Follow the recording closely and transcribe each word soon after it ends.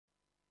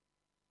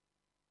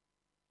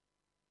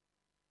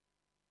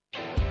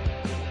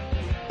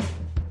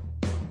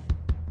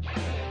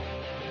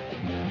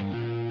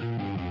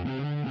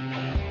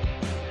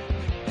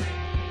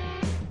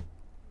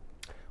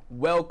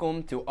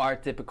Welcome to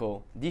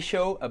Artypical, the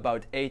show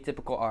about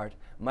atypical art.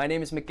 My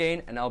name is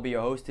McCain and I'll be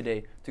your host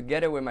today.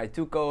 Together with my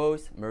two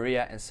co-hosts,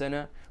 Maria and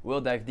Sunne, we'll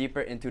dive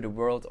deeper into the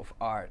world of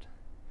art.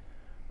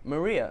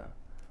 Maria,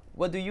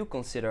 what do you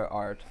consider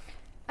art?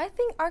 I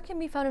think art can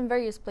be found in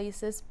various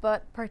places,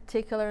 but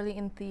particularly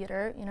in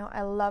theater. You know,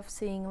 I love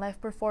seeing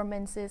live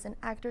performances and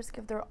actors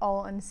give their all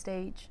on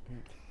stage.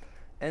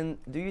 And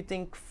do you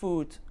think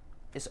food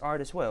is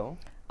art as well?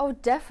 Oh,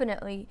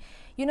 definitely.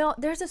 You know,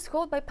 there's this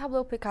quote by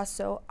Pablo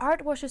Picasso,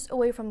 "Art washes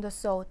away from the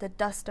soul the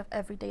dust of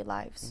everyday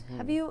lives."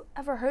 Have you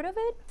ever heard of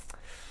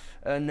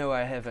it? No,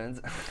 I haven't.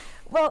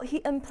 Well,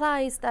 he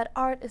implies that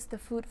art is the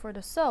food for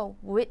the soul,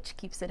 which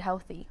keeps it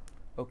healthy.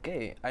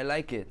 Okay, I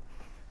like it.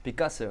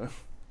 Picasso.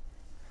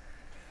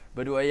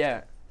 But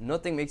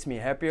nothing makes me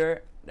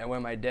happier than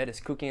when my dad is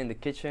cooking in the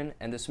kitchen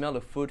and the smell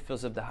of food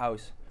fills up the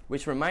house.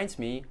 Which reminds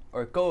me,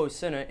 our co-host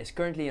Sunne is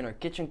currently in our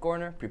kitchen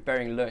corner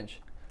preparing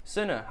lunch.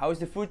 Sunne, how's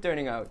the food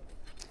turning out?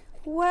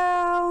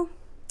 Well,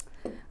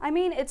 I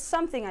mean, it's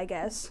something, I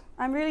guess.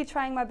 I'm really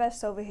trying my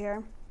best over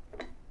here.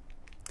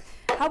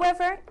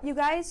 However, you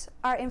guys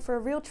are in for a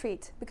real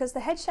treat because the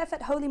head chef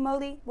at Holy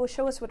Moly will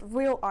show us what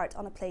real art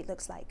on a plate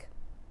looks like.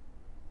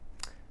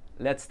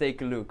 Let's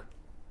take a look.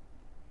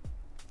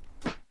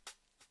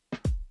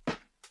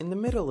 In the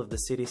middle of the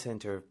city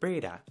center of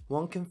Breda,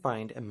 one can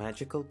find a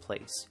magical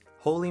place,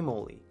 Holy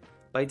Moly.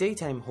 By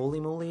daytime, Holy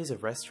Moly is a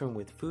restaurant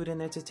with food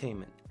and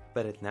entertainment,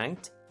 but at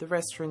night, the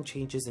restaurant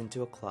changes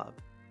into a club.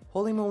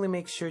 Holy Moly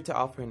makes sure to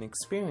offer an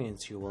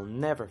experience you will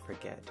never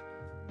forget.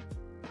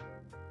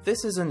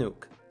 This is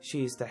Anouk.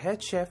 She is the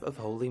head chef of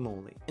Holy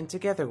Moly, and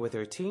together with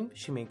her team,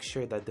 she makes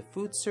sure that the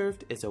food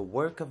served is a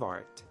work of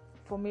art.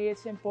 For me,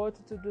 it's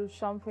important to do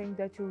something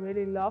that you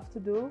really love to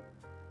do.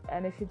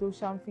 And if you do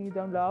something you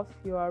don't love,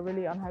 you are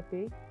really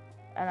unhappy.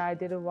 And I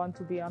didn't want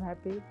to be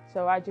unhappy,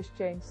 so I just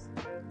changed.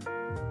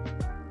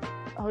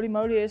 Holy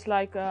Moly is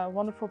like a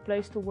wonderful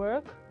place to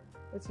work.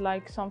 It's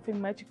like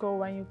something magical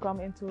when you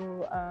come into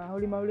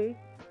Holy Moly.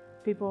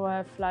 People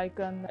have like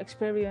an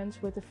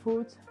experience with the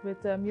food,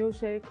 with the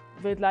music,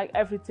 with like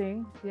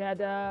everything. Yeah,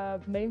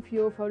 the main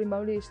view of Holy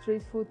Moly is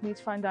street food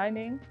meets fine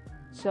dining.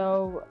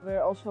 So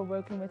we're also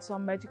working with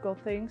some magical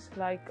things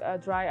like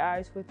dry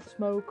ice with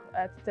smoke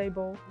at the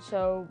table.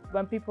 So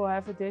when people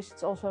have a dish,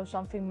 it's also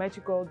something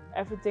magical.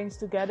 Everything's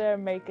together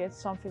make it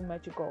something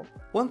magical.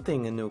 One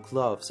thing Anouk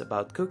loves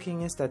about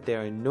cooking is that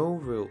there are no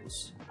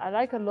rules. I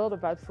like a lot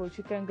about food.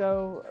 You can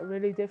go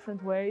really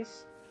different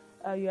ways.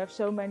 You have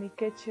so many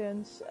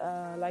kitchens,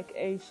 like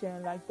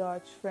Asian, like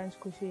Dutch, French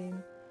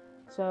cuisine.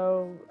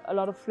 So a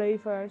lot of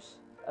flavors,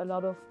 a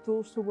lot of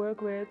tools to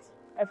work with.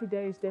 Every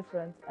day is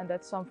different, and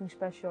that's something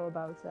special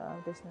about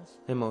business.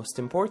 And most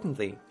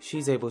importantly,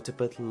 she's able to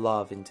put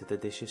love into the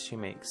dishes she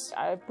makes.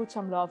 I put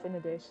some love in the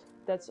dish.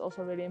 That's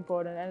also really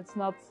important, and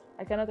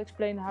I cannot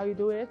explain how you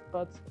do it,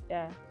 but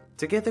yeah.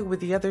 Together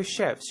with the other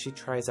chefs, she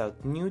tries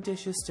out new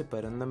dishes to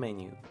put on the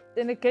menu.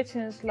 In the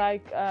kitchen, it's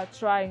like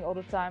trying all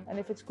the time, and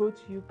if it's good,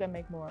 you can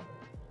make more.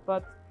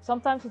 But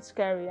sometimes it's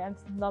scary and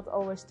not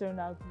always turn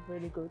out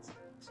really good.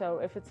 So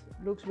if it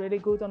looks really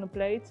good on a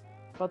plate,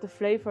 but the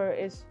flavor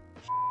is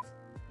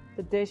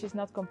the dish is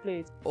not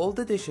complete. All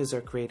the dishes are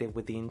created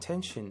with the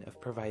intention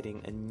of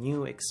providing a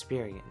new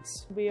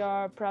experience. We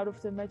are proud of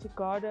the Magic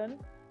Garden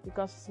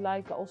because it's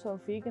like also a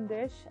vegan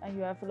dish and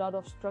you have a lot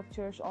of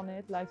structures on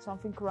it, like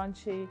something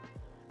crunchy.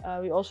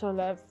 We also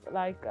have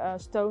like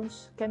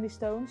stones, candy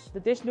stones.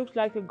 The dish looks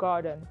like a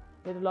garden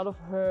with a lot of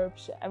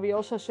herbs, and we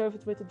also serve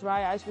it with the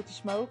dry ice with the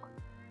smoke.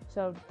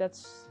 So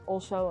that's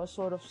also a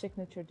sort of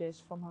signature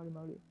dish from Holy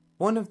Moly.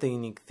 One of the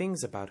unique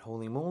things about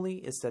Holy Moly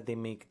is that they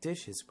make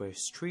dishes where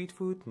street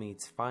food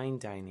meets fine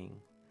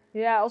dining.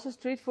 Yeah, also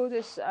street food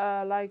is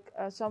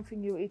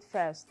something you eat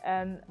fast.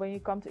 And when you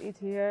come to eat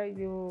here,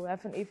 you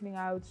have an evening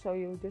out, so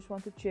you just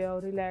want to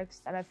chill,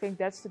 relax. And I think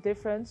that's the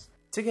difference.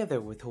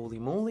 Together with Holy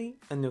Moly,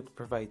 Anouk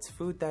provides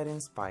food that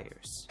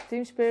inspires.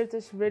 Team spirit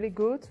is really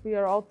good. We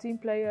are all team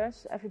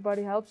players.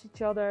 Everybody helps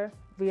each other.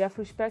 We have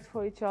respect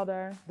for each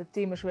other. The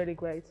team is really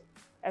great.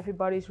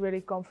 Everybody is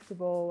really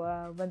comfortable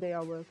when they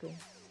are working.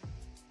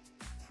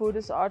 Food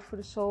is art for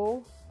the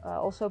soul.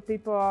 Also,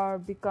 people are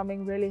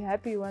becoming really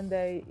happy when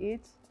they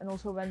eat, and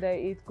also when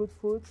they eat good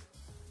food.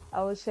 I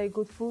always say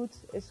good food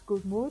is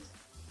good mood.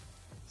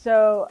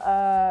 So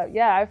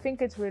yeah, I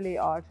think it's really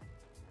art.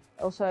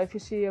 Also, if you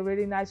see a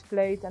really nice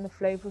plate and the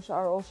flavors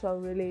are also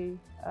really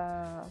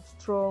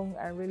strong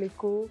and really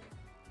cool,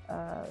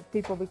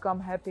 people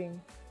become happy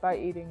by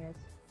eating it.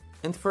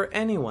 And for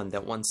anyone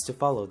that wants to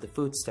follow the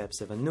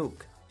footsteps of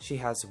Anouk, she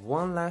has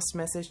one last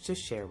message to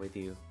share with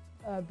you.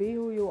 Be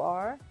who you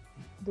are,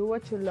 do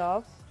what you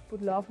love,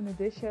 put love in the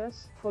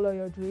dishes, follow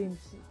your dreams,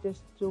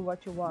 just do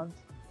what you want.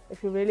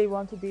 If you really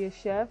want to be a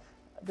chef,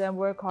 then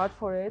work hard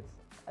for it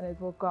and it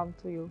will come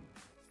to you.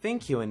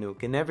 Thank you,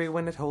 Anouk, and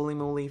everyone at Holy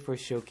Moly for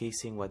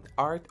showcasing what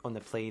art on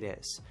the plate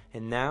is.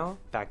 And now,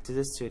 back to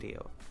the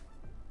studio.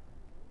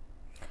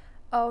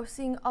 Oh,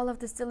 seeing all of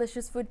this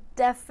delicious food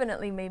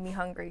definitely made me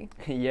hungry.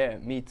 Yeah,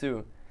 me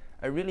too.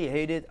 I really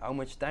hated how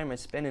much time I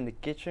spent in the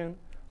kitchen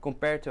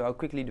compared to how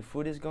quickly the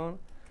food is gone.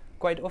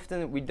 Quite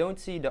often we don't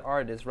see the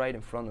artist right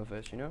in front of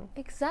us, you know?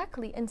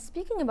 Exactly. And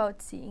speaking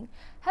about seeing,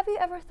 have you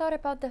ever thought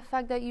about the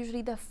fact that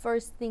usually the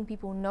first thing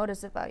people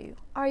notice about you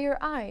are your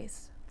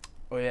eyes?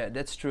 Oh yeah,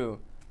 that's true.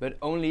 But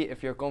only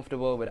if you're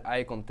comfortable with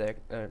eye contact,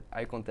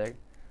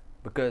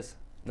 because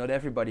not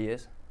everybody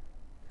is.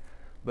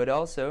 But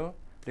also,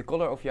 the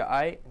color of your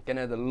eye can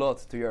add a lot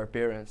to your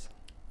appearance.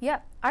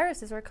 Yeah,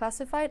 irises were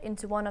classified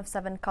into one of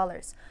 7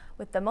 colors,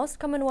 with the most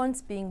common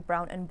ones being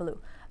brown and blue.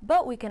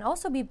 But we can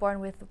also be born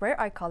with rare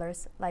eye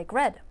colors like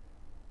red.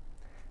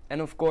 And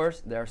of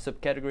course, there are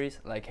subcategories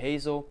like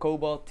hazel,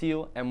 cobalt,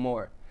 teal, and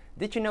more.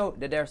 Did you know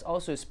that there's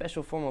also a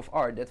special form of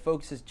art that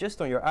focuses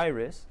just on your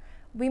iris?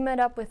 We met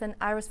up with an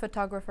iris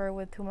photographer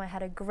with whom I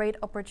had a great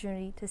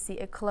opportunity to see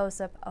a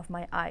close-up of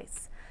my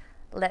eyes.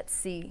 Let's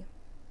see.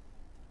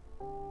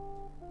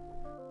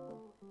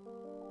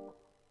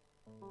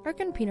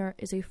 Erkan Pienaar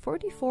is a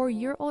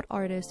 44-year-old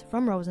artist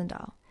from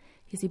Roosendaal.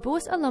 He's a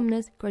Boas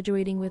alumnus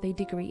graduating with a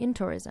degree in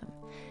tourism.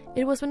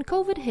 It was when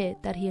COVID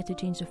hit that he had to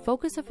change the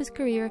focus of his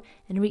career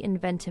and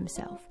reinvent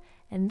himself.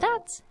 And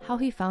that's how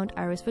he found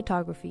iris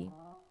photography.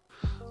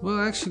 Well,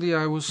 actually,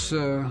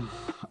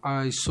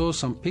 I saw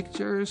some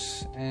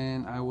pictures,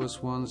 and I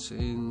was once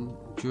in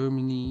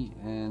Germany,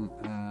 and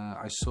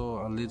I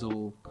saw a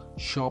little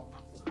shop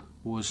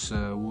was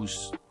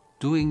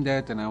doing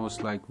that, and I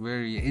was like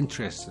very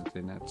interested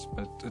in it.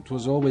 But it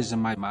was always in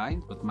my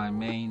mind. But my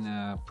main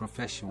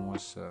profession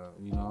was,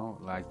 you know,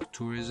 like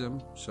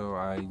tourism, so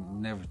I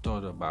never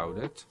thought about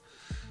it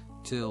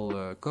till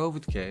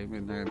COVID came,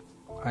 and then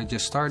I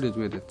just started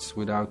with it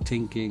without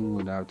thinking,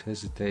 without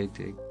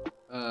hesitating.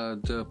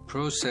 The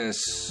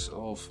process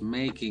of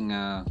making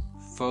a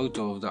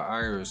photo of the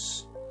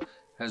iris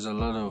has a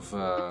lot of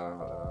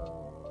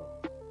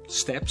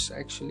steps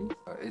actually.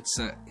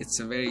 It's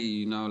a very,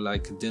 you know,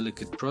 like a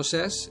delicate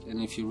process, and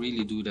if you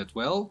really do that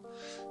well,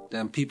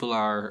 then people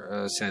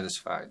are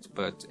satisfied.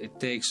 But it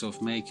takes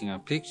of making a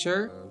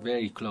picture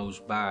very close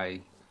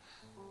by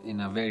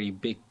in a very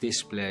big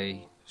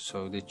display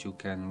so that you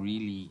can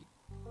really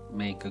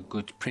make a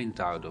good print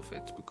out of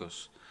it,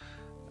 because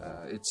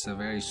it's a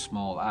very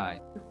small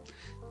eye.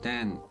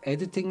 Then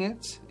editing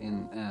it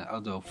in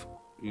Adobe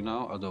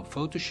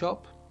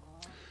Photoshop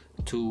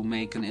to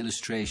make an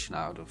illustration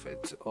out of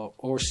it,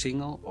 or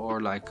single,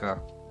 or like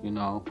a, you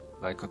know,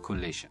 like a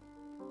collision.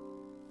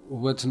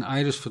 What an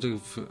iris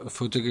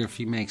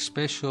photography makes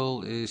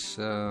special is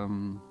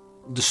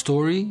the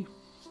story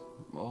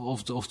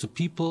of the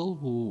people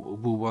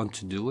who want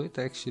to do it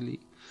actually,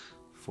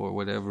 for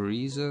whatever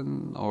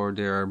reason, or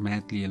they are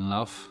madly in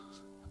love.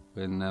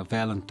 When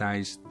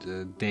Valentine's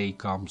Day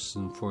comes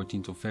on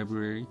 14th of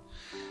February,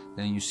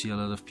 then you see a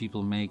lot of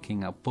people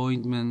making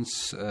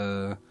appointments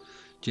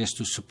just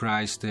to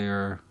surprise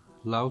their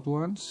loved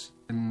ones.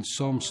 And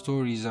some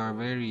stories are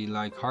very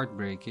like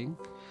heartbreaking,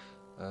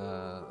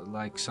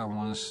 like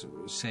someone's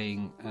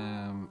saying,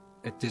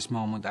 at this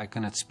moment I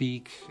cannot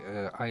speak,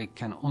 I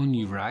can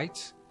only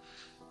write.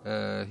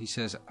 He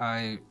says,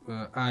 I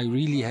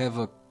really have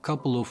a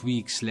couple of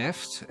weeks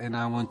left, and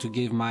I want to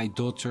give my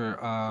daughter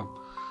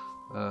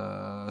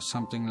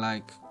something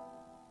like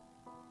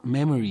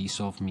memories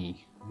of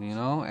me, you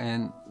know,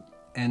 and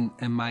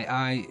my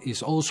eye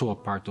is also a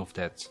part of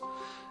that.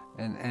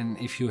 And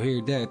if you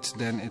hear that,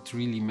 then it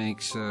really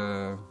makes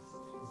you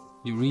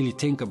really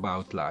think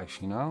about life,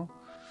 you know.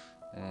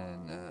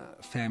 And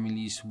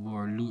families who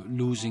are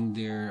losing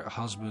their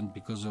husband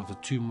because of a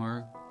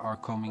tumor are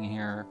coming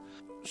here.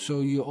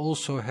 So you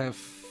also have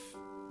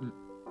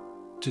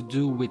to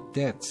do with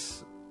that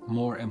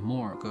more and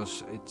more,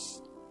 because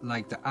it's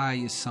like the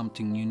eye is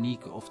something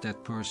unique of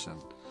that person.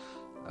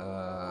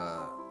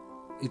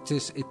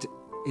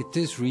 It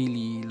is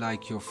really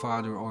like your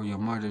father or your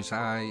mother's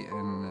eye,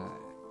 and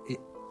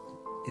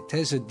it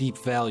has a deep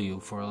value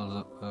for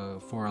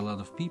a lot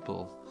of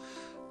people.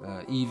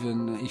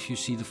 Even if you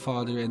see the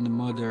father and the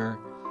mother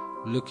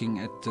looking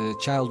at the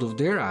child of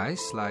their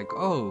eyes, like,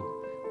 oh,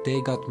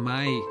 they got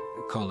my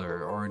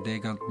color, or they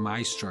got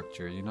my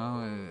structure, you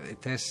know.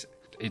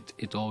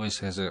 It always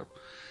has a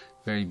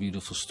very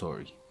beautiful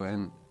story,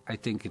 and I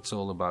think it's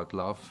all about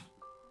love.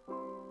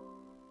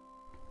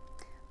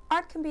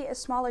 Art can be as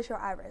small as your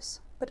iris,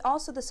 but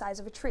also the size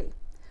of a tree.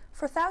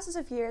 For thousands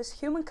of years,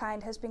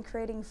 humankind has been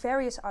creating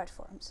various art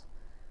forms.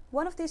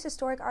 One of these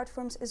historic art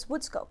forms is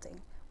wood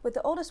sculpting, with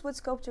the oldest wood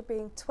sculpture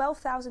being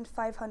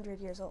 12,500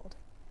 years old.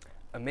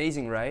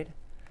 Amazing, right?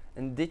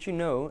 And did you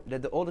know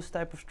that the oldest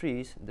type of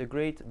trees, the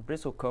great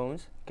bristle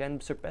cones,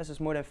 can surpass us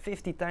more than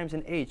 50 times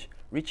in age,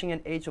 reaching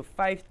an age of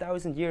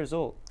 5,000 years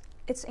old?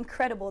 It's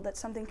incredible that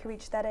something can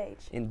reach that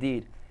age.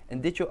 Indeed.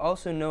 And did you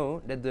also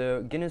know that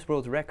the Guinness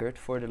World Record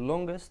for the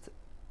longest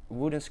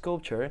wooden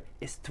sculpture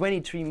is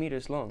 23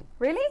 meters long?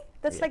 Really?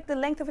 That's Yeah. like the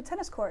length of a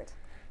tennis court.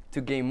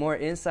 To gain more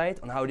insight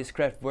on how this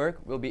craft works,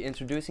 we'll be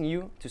introducing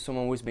you to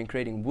someone who's been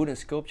creating wooden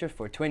sculpture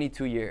for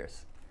 22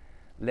 years.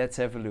 Let's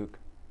have a look.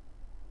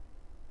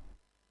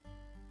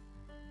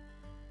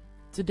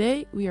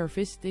 Today we are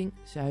visiting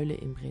Zuilen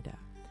in Breda.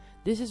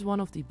 This is one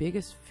of the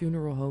biggest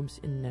funeral homes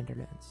in the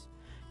Netherlands.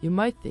 You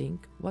might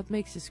think, what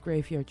makes this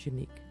graveyard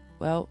unique?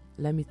 Well,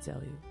 let me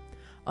tell you.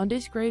 On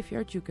this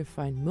graveyard you can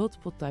find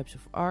multiple types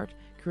of art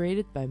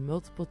created by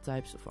multiple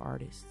types of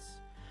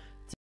artists.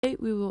 Today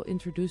we will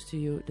introduce to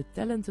you the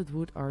talented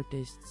wood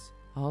artists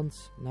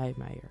Hans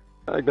Nijmeijer.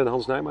 Ik ben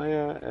Hans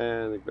Nijmeijer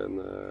en ik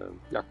ben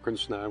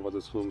kunstenaar wordt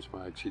het genoemd,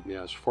 maar ik zie het meer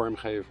als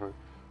vormgever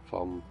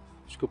van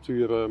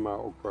sculpturen, maar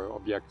ook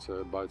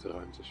objecten,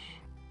 buitenruimtes.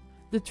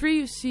 The tree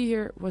you see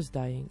here was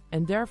dying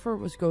and therefore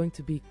was going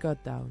to be cut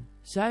down.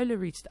 Zuilen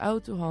reached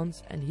out to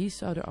Hans and he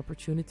saw the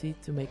opportunity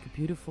to make a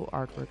beautiful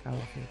artwork out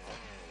of it.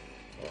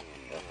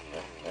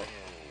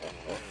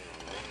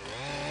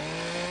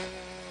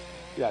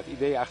 Ja, het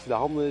idee achter de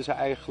handen is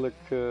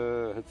eigenlijk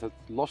het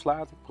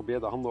loslaten. Ik probeer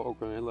de handen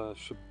ook een hele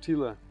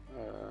subtiele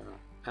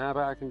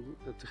aanraking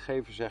te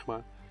geven, zeg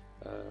maar.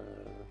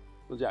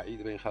 Want ja,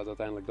 iedereen gaat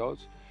uiteindelijk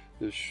dood.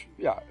 Dus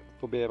ja,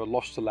 proberen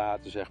los te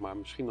laten, zeg maar.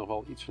 Misschien nog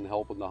wel iets van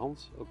helpende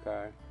hand.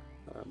 Elkaar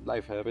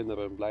blijven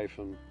herinneren,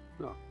 blijven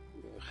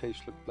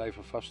geestelijk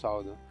blijven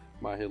vasthouden.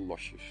 Maar heel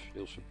losjes,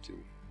 heel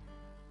subtiel.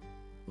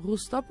 Roel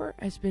Stapper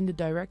has been the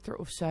director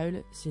of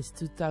Zuilen since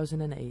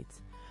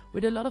 2008.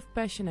 With a lot of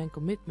passion and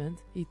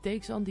commitment, he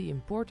takes on the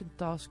important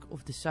task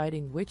of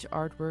deciding which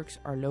artworks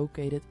are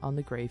located on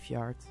the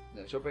graveyard.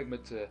 Zo ben ik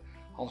met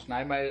Hans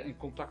Nijmeijer in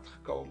contact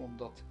gekomen,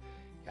 omdat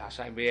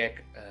zijn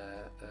werk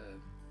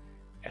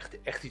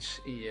echt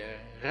iets in je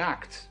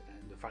raakt.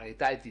 De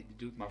variëteit die hij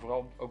doet, maar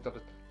vooral ook dat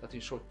hij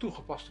een soort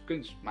toegepaste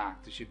kunst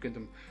maakt. Dus je kunt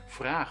hem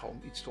vragen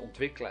om iets te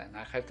ontwikkelen en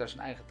hij geeft daar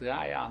zijn eigen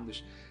draai aan.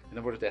 Dus, en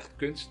dan wordt het echt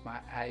kunst,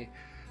 maar hij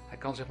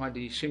kan zeg maar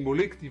die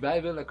symboliek die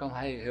wij willen, kan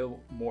hij heel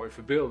mooi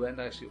verbeelden. En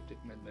daar is hij op dit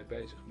moment mee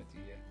bezig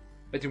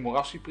met die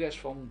moerassiepres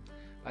van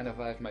bijna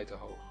 5 meter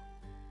hoog.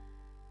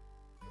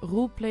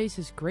 Roel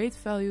places great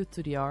value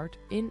to the art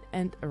in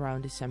and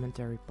around the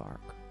cemetery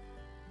park.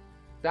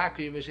 Daar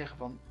kun je weer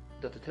zeggen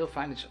dat het heel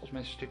fijn is als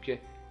mensen een stukje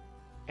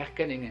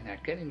erkenning en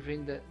herkenning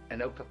vinden.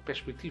 En ook dat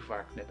perspectief waar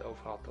ik het net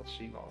over had, dat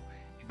zien we al.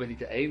 Ik ben niet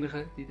de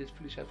enige die dit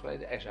verlies heeft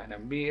geleden. Er zijn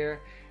er meer.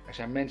 Er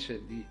zijn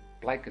mensen die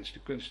blijkens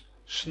de kunst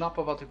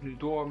snappen wat ik nu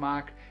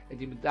doormaak en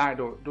die me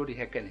daardoor door die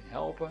herkenning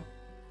helpen.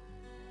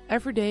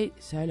 Every day,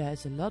 Zuilen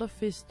has a lot of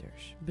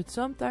visitors, but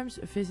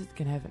sometimes a visit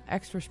can have an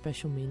extra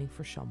special meaning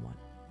for someone.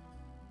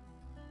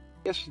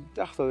 De eerste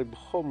dag dat ik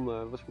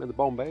begon was ik met de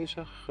boom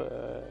bezig en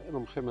op een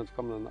gegeven moment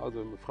kwam er een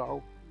oude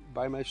mevrouw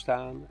bij mij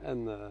staan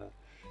en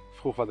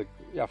vroeg wat ik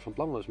van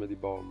plan was met die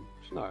boom.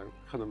 Ik zei, ik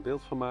ga er een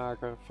beeld van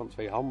maken van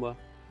 2 handen,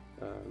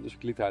 dus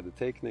ik liet haar de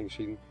tekening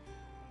zien.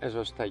 En ze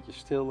was een tijdje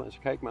stil en ze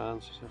kijkt me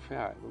aan. Ze zegt van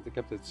want ik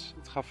heb het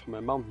graf van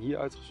mijn man hier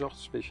uitgezocht,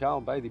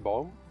 speciaal bij die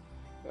boom.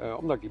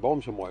 Omdat ik die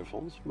boom zo mooi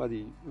vond, maar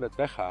die werd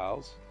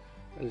weggehaald.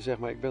 En ze zegt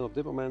maar, ik ben op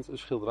dit moment een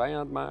schilderij aan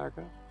het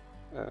maken.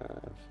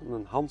 Van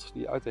een hand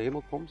die uit de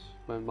hemel komt,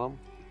 mijn man.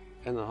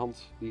 En een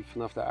hand die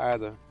vanaf de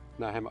aarde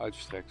naar hem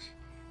uitstrekt.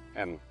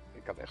 En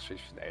ik had echt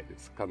zoiets van, nee,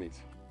 dit kan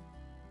niet.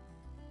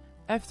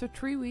 After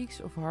 3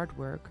 weeks of hard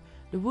work,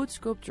 the wood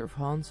sculpture of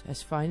Hans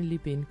has finally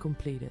been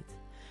completed.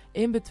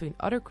 In between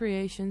other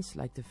creations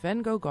like the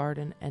Van Gogh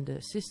garden and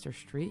the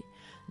Sisters tree,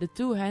 the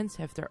 2 hands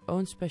have their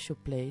own special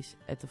place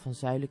at the Van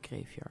Zuilen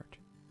graveyard.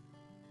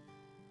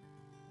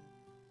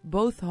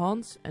 Both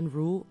Hans and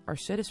Roel are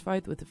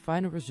satisfied with the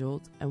final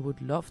result and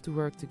would love to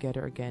work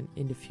together again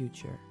in the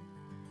future.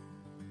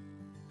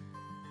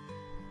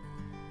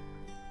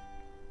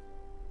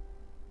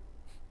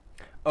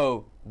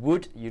 Oh,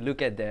 would you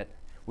look at that?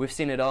 We've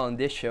seen it all in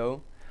this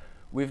show.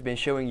 We've been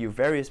showing you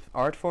various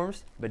art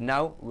forms, but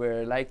now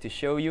we'd like to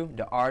show you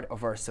the art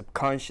of our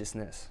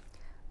subconsciousness.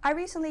 I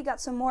recently got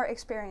some more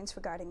experience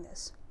regarding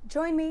this.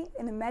 Join me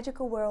in the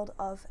magical world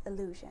of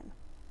illusion.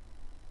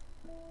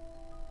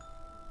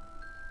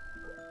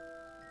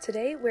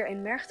 Today we're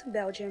in Merchten,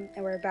 Belgium,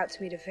 and we're about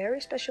to meet a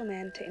very special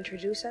man to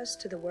introduce us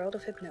to the world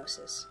of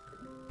hypnosis.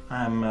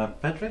 I'm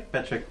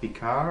Patrick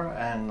Picard,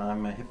 and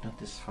I'm a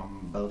hypnotist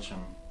from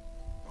Belgium.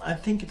 I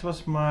think it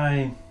was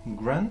my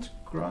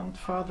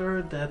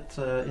grandfather that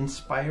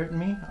inspired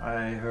me.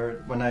 I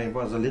heard when I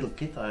was a little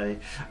kid, I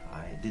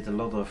did a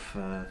lot of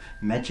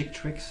magic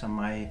tricks, and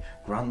my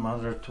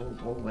grandmother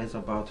told always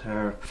about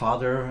her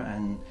father,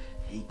 and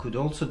he could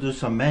also do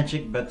some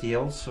magic, but he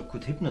also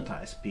could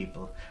hypnotize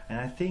people. And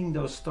I think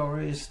those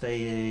stories,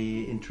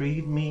 they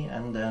intrigued me,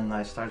 and then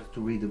I started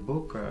to read a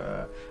book,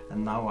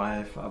 and now I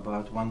have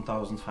about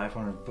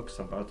 1,500 books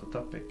about the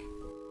topic.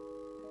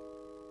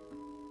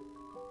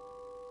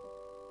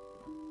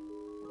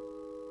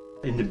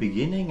 In the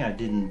beginning I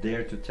didn't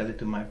dare to tell it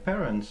to my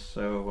parents,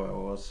 so I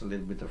was a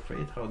little bit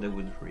afraid how they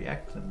would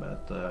react,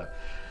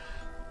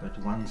 but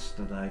once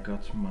that I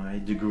got my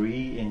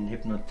degree in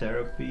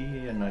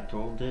hypnotherapy and I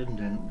told them,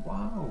 then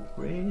wow,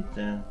 great,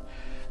 and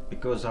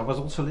because I was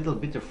also a little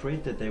bit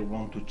afraid that they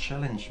want to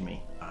challenge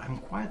me. I'm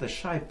quite a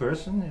shy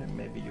person,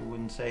 maybe you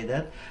wouldn't say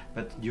that,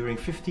 but during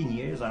 15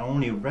 years I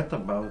only read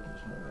about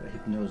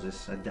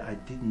hypnosis. I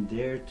didn't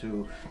dare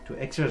to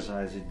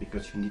exercise it,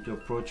 because you need to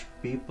approach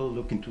people,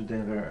 look into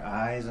their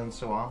eyes and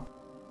so on.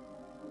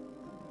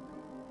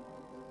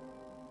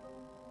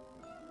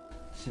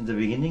 since the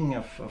beginning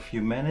of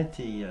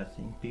humanity, I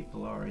think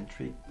people are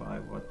intrigued by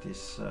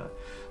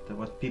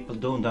what people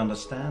don't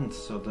understand.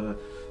 So the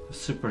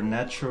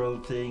supernatural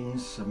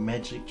things,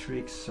 magic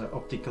tricks,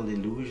 optical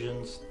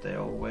illusions, they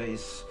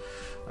always,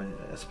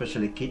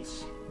 especially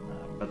kids,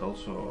 but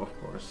also of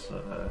course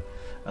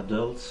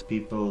adults,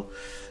 people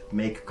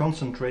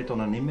concentrate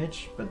on an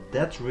image, but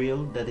that's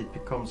real, that it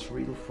becomes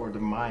real for the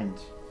mind.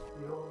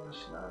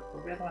 Jongens, nou,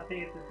 probeer maar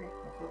tegen te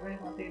dichten. Probeer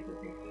maar tegen te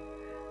dichten.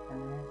 En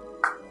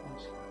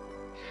slapen.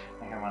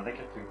 Dan gaan we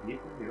lekker terug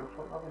dieper, die hoofd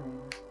valt naar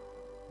beneden.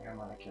 Dan gaan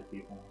we lekker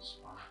dieper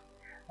ontspannen.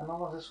 En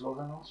alles is los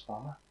en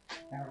ontspannen.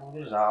 En voel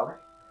je zalig.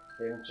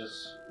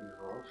 Eventjes je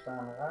hoofd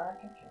aan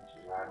raken,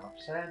 eventjes arm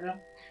opzij doen.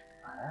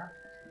 Ja.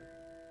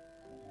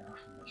 Je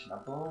hoofd een beetje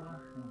naar boven.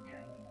 En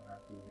kijken naar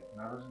die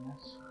hypnose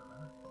is.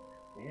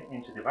 Weer,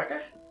 eentje die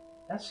wakker.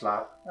 En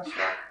slaap, en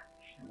slaap.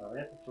 En dan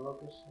weer te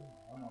focussen.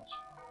 En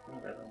ontspannen.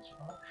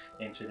 Ontspannen.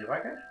 1, 2, 3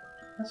 wakker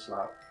en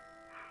slaap.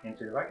 1,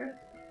 2, 3 wakker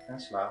en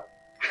slaap.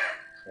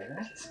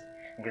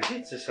 En je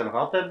ziet, ze is er nog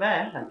altijd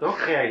bij en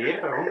toch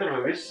reageert haar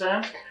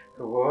onderbewustzijn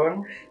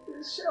gewoon. Dat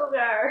is zo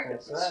raar.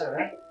 Dat is raar,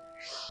 hè?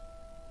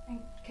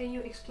 And can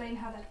you explain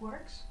how that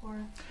works? Or?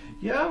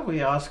 Yeah,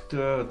 we ask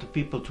the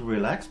people to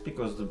relax,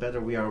 because the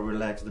better we are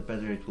relaxed, the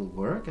better it will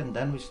work. And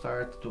then we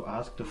start to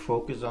ask to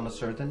focus on a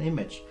certain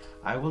image.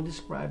 I will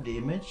describe the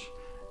image,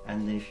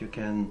 and if you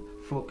can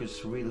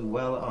focus really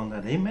well on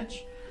that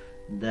image,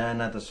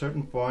 then at a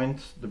certain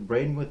point the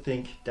brain would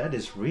think that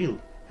is real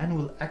and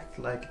will act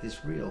like it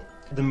is real.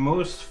 The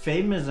most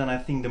famous and I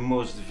think the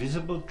most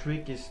visible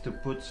trick is to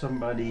put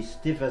somebody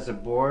stiff as a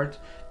board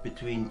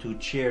between two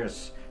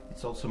chairs.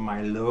 It's also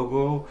my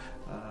logo.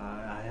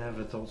 I have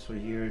it also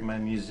here in my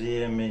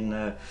museum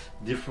in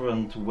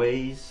different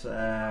ways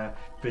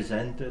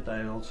presented.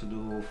 I also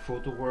do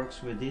photo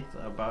works with it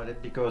about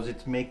it, because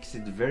it makes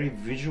it very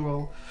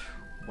visual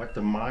what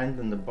the mind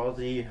and the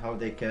body, how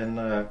they can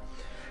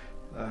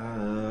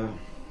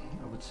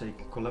I would say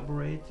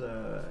collaborate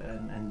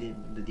and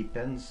it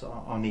depends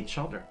on each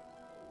other.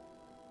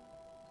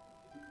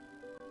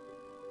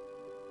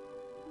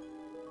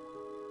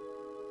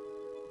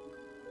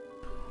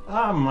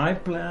 My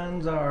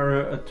plans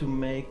are to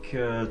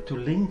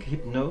link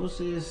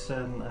hypnosis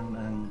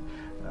and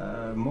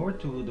more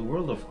to the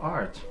world of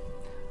art.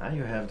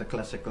 You have the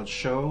classical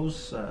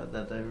shows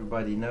that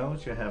everybody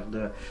knows. You have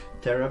the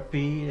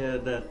therapy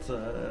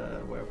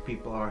where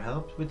people are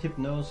helped with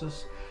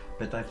hypnosis.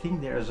 But I think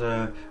there's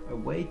a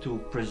way to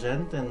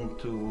present and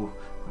to,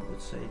 I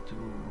would say, to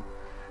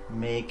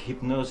make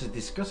hypnosis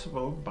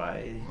discussable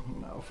by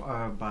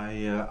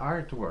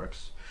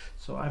artworks.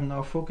 So I'm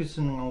now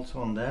focusing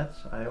also on that.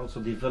 I also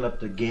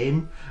developed a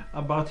game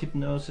about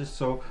hypnosis.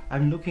 So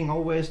I'm looking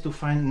always to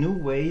find new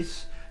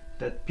ways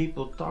that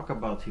people talk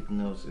about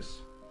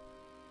hypnosis.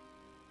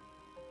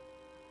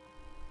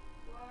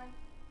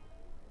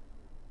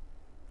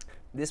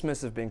 This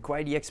must have been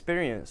quite the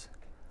experience.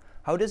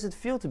 How does it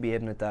feel to be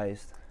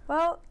hypnotized?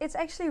 Well, it's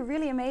actually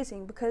really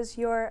amazing, because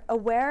you're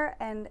aware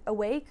and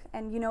awake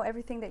and you know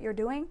everything that you're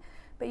doing,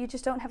 but you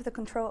just don't have the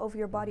control over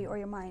your body or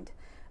your mind.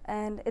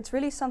 And it's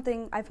really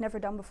something I've never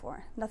done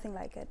before, nothing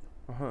like it.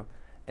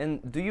 And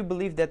do you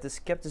believe that the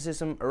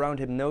skepticism around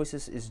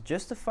hypnosis is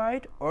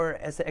justified, or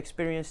has the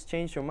experience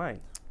changed your mind?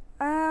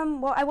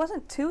 Well, I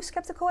wasn't too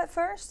skeptical at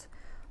first,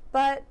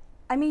 but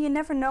I mean, you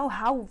never know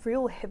how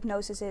real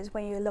hypnosis is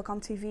when you look on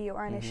TV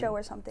or in a show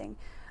or something.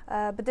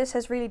 But this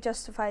has really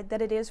justified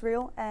that it is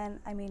real, and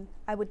I mean,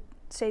 I would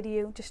say to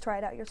you, just try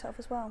it out yourself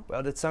as well.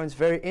 Well, that sounds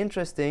very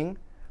interesting,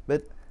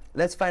 but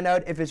let's find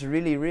out if it's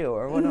really real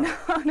or what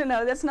not.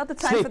 No, that's not the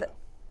time for that.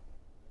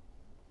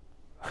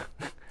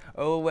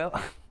 Oh, well.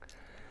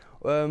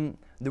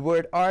 The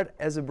word art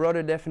has a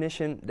broader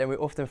definition than we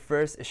often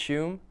first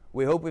assume.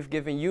 We hope we've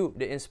given you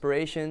the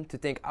inspiration to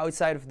think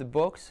outside of the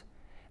box,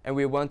 and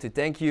we want to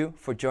thank you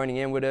for joining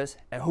in with us,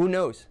 and who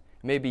knows,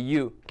 maybe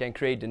you can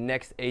create the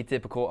next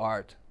atypical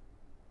art.